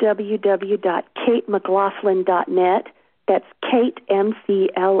www.katemclaughlin.net. That's Kate,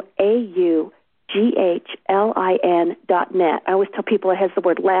 McLaughlin.net. I always tell people it has the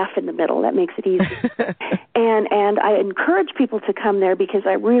word laugh in the middle. That makes it easy. And I encourage people to come there because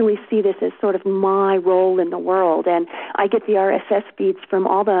I really see this as sort of my role in the world. And I get the RSS feeds from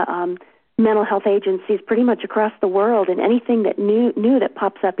all the mental health agencies pretty much across the world, and anything that new that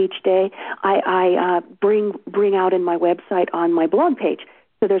pops up each day, I bring out in my website on my blog page.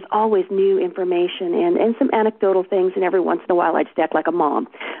 So there's always new information and some anecdotal things, and every once in a while I just act like a mom.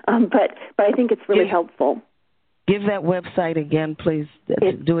 But I think it's really helpful. Give that website again, please.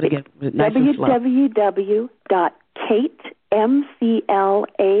 Do it again. Nice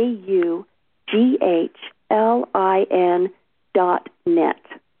www.katemclaughlin.net.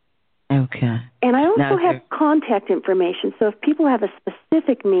 Okay. And I also have contact information, so if people have a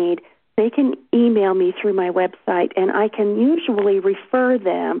specific need, they can email me through my website, and I can usually refer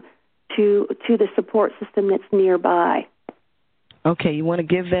them to the support system that's nearby. Okay, you want to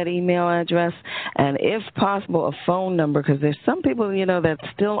give that email address and, if possible, a phone number, because there's some people, that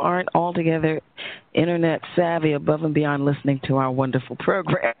still aren't altogether Internet savvy above and beyond listening to our wonderful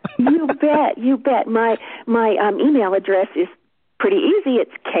program. You bet. My email address is pretty easy.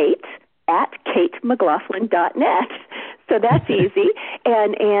 It's Kate@KateMcLaughlin.net. So that's easy.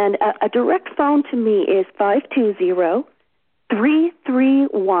 And a direct phone to me is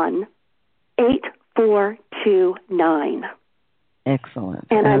 520-331-8429. Excellent.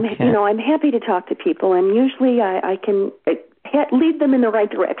 And I'm happy to talk to people, and usually I can lead them in the right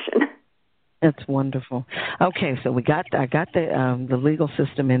direction. That's wonderful. Okay, so I got the legal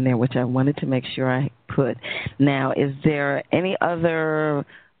system in there, which I wanted to make sure I put. Now, is there any other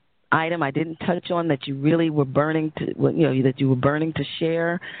item I didn't touch on that you really were burning to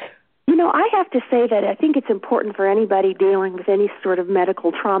share? I have to say that I think it's important for anybody dealing with any sort of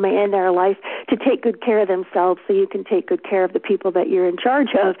medical trauma in their life to take good care of themselves so you can take good care of the people that you're in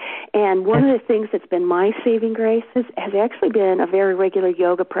charge of. And one of the things that's been my saving grace has actually been a very regular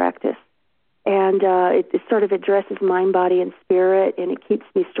yoga practice. And it sort of addresses mind, body, and spirit, and it keeps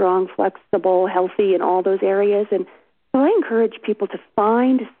me strong, flexible, healthy in all those areas. And Well, I encourage people to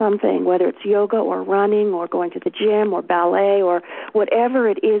find something, whether it's yoga or running or going to the gym or ballet or whatever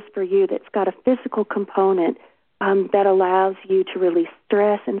it is for you that's got a physical component that allows you to release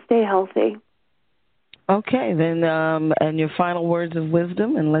stress and stay healthy. Okay, then, and your final words of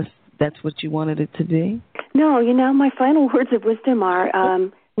wisdom, unless that's what you wanted it to be? No, my final words of wisdom are,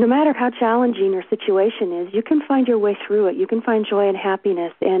 no matter how challenging your situation is, you can find your way through it. You can find joy and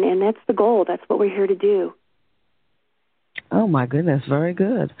happiness, and that's the goal. That's what we're here to do. Oh, my goodness. Very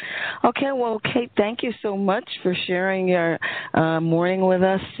good. Okay, well, Kate, thank you so much for sharing your morning with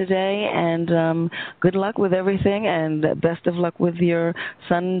us today, and good luck with everything, and best of luck with your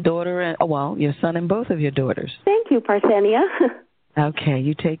son, daughter, and, your son and both of your daughters. Thank you, Parthenia. Okay,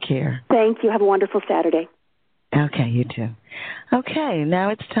 you take care. Thank you. Have a wonderful Saturday. Okay, you too. Okay, now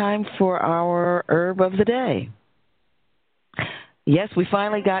it's time for our herb of the day. Yes, we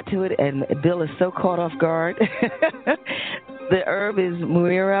finally got to it, and Bill is so caught off guard. The herb is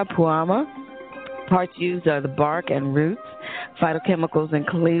Muira puama. Parts used are the bark and roots. Phytochemicals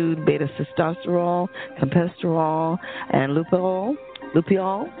include beta-sitosterol, campesterol, and lupiol.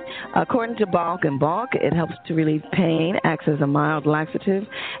 According to Balk and Balk, it helps to relieve pain, acts as a mild laxative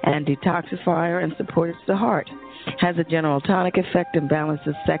and detoxifier, and supports the heart. Has a general tonic effect and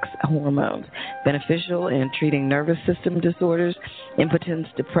balances sex hormones. Beneficial in treating nervous system disorders, impotence,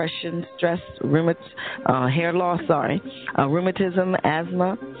 depression, stress, hair loss, rheumatism,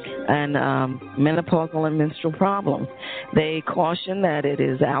 asthma, and menopausal and menstrual problems. They caution that it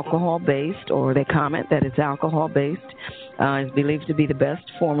is alcohol-based, or they comment that it's alcohol-based. Is believed to be the best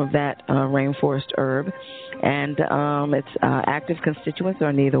form of that rainforest herb. And its active constituents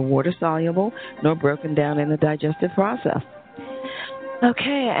are neither water-soluble nor broken down in the digestive process.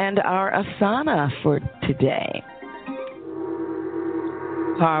 Okay, and our asana for today.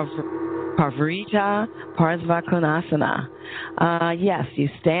 Parvrita Parsvakonasana. Yes, you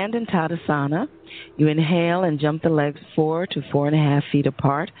stand in Tadasana. You inhale and jump the legs 4 to 4.5 feet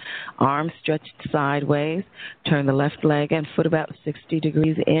apart, arms stretched sideways. Turn the left leg and foot about 60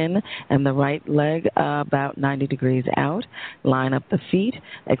 degrees in and the right leg about 90 degrees out. Line up the feet,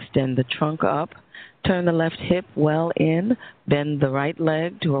 extend the trunk up. Turn the left hip well in, bend the right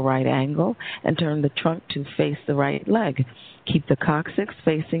leg to a right angle, and turn the trunk to face the right leg. Keep the coccyx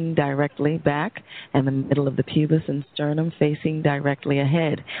facing directly back and the middle of the pubis and sternum facing directly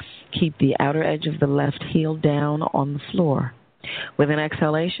ahead. Keep the outer edge of the left heel down on the floor. With an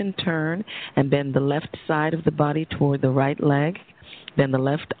exhalation, turn and bend the left side of the body toward the right leg. Bend the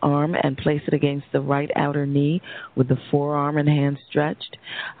left arm and place it against the right outer knee with the forearm and hand stretched.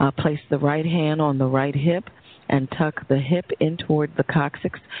 Place the right hand on the right hip and tuck the hip in toward the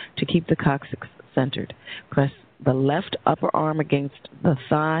coccyx to keep the coccyx centered. Press the left upper arm against the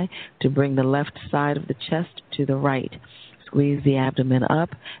thigh to bring the left side of the chest to the right. Squeeze the abdomen up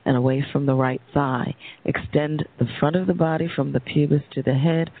and away from the right thigh. Extend the front of the body from the pubis to the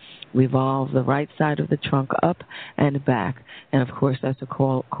head. Revolve the right side of the trunk up and back. And, of course, that's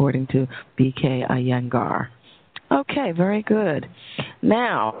according to B.K. Iyengar. Okay, very good.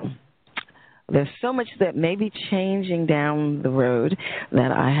 Now, there's so much that may be changing down the road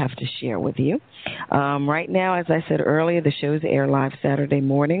that I have to share with you. Right now, as I said earlier, the shows air live Saturday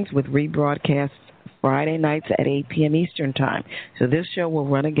mornings with rebroadcasts Friday nights at 8 p.m. Eastern Time. So this show will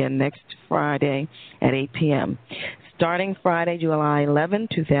run again next Friday at 8 p.m. Starting Friday, July 11,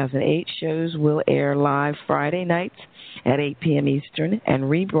 2008, shows will air live Friday nights at 8 p.m. Eastern, and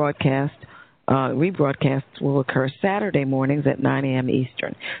rebroadcasts will occur Saturday mornings at 9 a.m.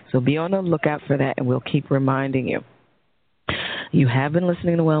 Eastern. So be on the lookout for that, and we'll keep reminding you. You have been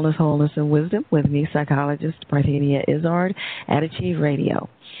listening to Wellness, Wholeness, and Wisdom with me, Psychologist Parthenia Izzard at Achieve Radio.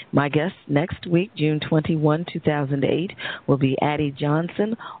 My guest next week, June 21, 2008, will be Addie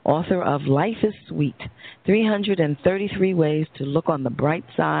Johnson, author of Life is Sweet, 333 Ways to Look on the Bright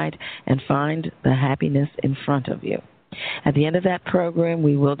Side and Find the Happiness in Front of You. At the end of that program,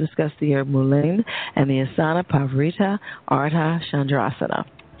 we will discuss the herb mullein and the asana Parvrita Ardha Chandrasana.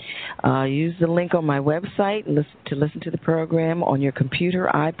 Use the link on my website to listen to the program on your computer,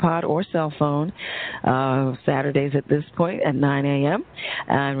 iPod, or cell phone, Saturdays at this point at 9 a.m.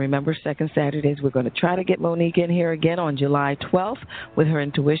 And remember, second Saturdays, we're going to try to get Monique in here again on July 12th with her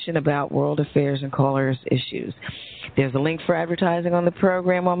intuition about world affairs and callers' issues. There's a link for advertising on the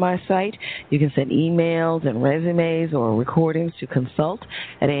program on my site. You can send emails and resumes or recordings to consult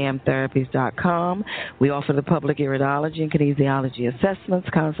at amtherapies.com. We offer the public iridology and kinesiology assessments,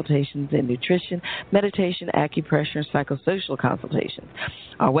 consultations in nutrition, meditation, acupressure, and psychosocial consultations.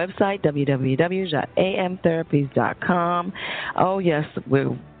 Our website, www.amtherapies.com. Oh, yes,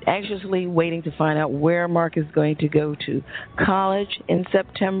 we're anxiously waiting to find out where Mark is going to go to college in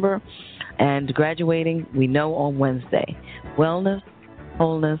September and graduating, we know, on Wednesday. Wellness,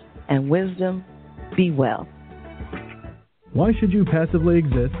 wholeness, and wisdom. Be well. Why should you passively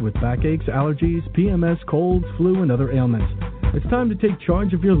exist with backaches, allergies, PMS, colds, flu, and other ailments? It's time to take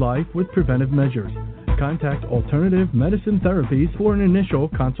charge of your life with preventive measures. Contact Alternative Medicine Therapies for an initial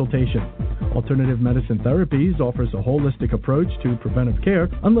consultation. Alternative Medicine Therapies offers a holistic approach to preventive care,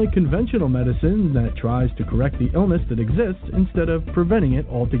 unlike conventional medicine that tries to correct the illness that exists instead of preventing it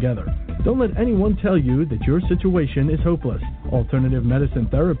altogether. Don't let anyone tell you that your situation is hopeless. Alternative medicine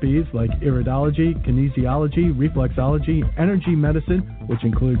therapies like iridology, kinesiology, reflexology, energy medicine, which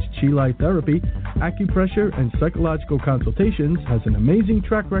includes chi light therapy, acupressure, and psychological consultations, has an amazing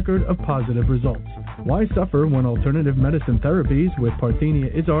track record of positive results. Why suffer when Alternative Medicine Therapies with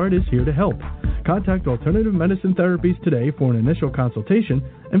Parthenia Izzard is here to help? Contact Alternative Medicine Therapies today for an initial consultation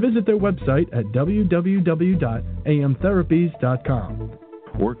and visit their website at www.amtherapies.com.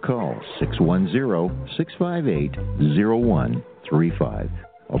 Or call 610-658-0135.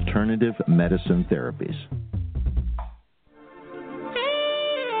 Alternative Medicine Therapies.